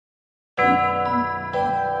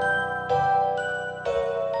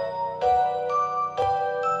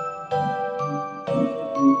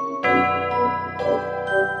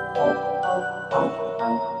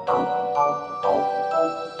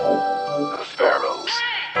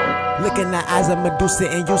Look in the eyes of Medusa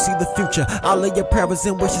and you see the future. All of your prayers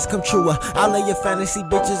and wishes come true. All of your fantasy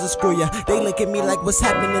bitches will screw ya. They look at me like what's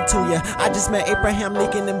happening to ya. I just met Abraham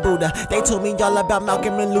Lincoln and Buddha. They told me all about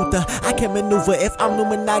Malcolm and Luther. I can maneuver. If I'm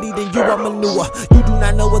Illuminati, then you are manure. You do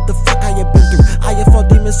not know what the fuck I have been through. I have fought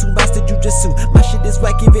demons who mastered jujitsu. My shit is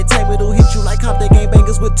whack, if it time it'll hit you like Compton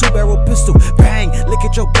gangbangers with 2-barrel pistol. Bang, look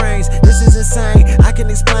at your brains, this is insane. I can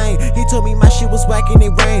explain. He told me my shit was whack and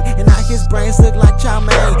it rained, and now his brains look like chow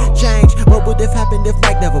mein. Change. What would have happened if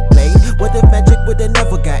Mike never played? What if Magic would have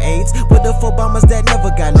never got AIDS? What if Obama's that never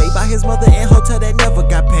got laid by his mother in hotel that never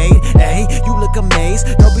got paid? Hey, you look amazed.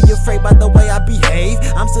 Don't be afraid by the way I behave.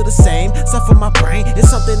 I'm still the same, stuff in my brain. It's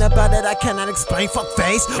something about it I cannot explain. Fuck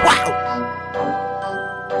face. Wow.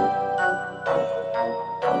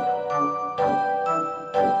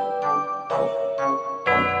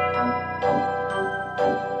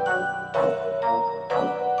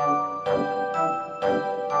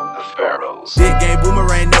 ThaPharoahs. Dick game,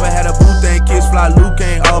 boomerang, never had a boo thing. Kids fly, Luke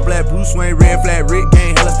Kane, all black, Bruce Wayne, red flag, Rick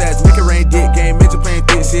game, hella stats, make it rain, dick game, major playing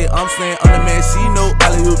thick shit. I'm slaying underman, C no,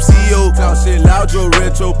 alley hoop, CEO, Clout shit, loud Joe,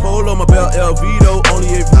 retro, polo, my belt, LV though. Only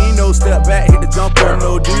if he know, step back, hit the jump on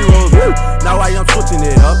no D-rolls. Now I am switching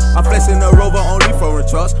it up. I'm flexing the Rover, only foreign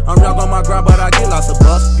trucks. I'm young on my grind, but I get lots of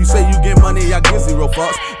bucks. You say you get money, I get 0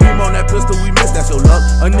 fucks. Beam on that pistol, we miss, that's your luck.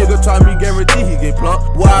 A nigga try me, guarantee he get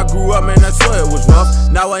plucked. Where I grew up, man, I swear it was rough.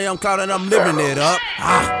 Now I am Clout and I'm living it up.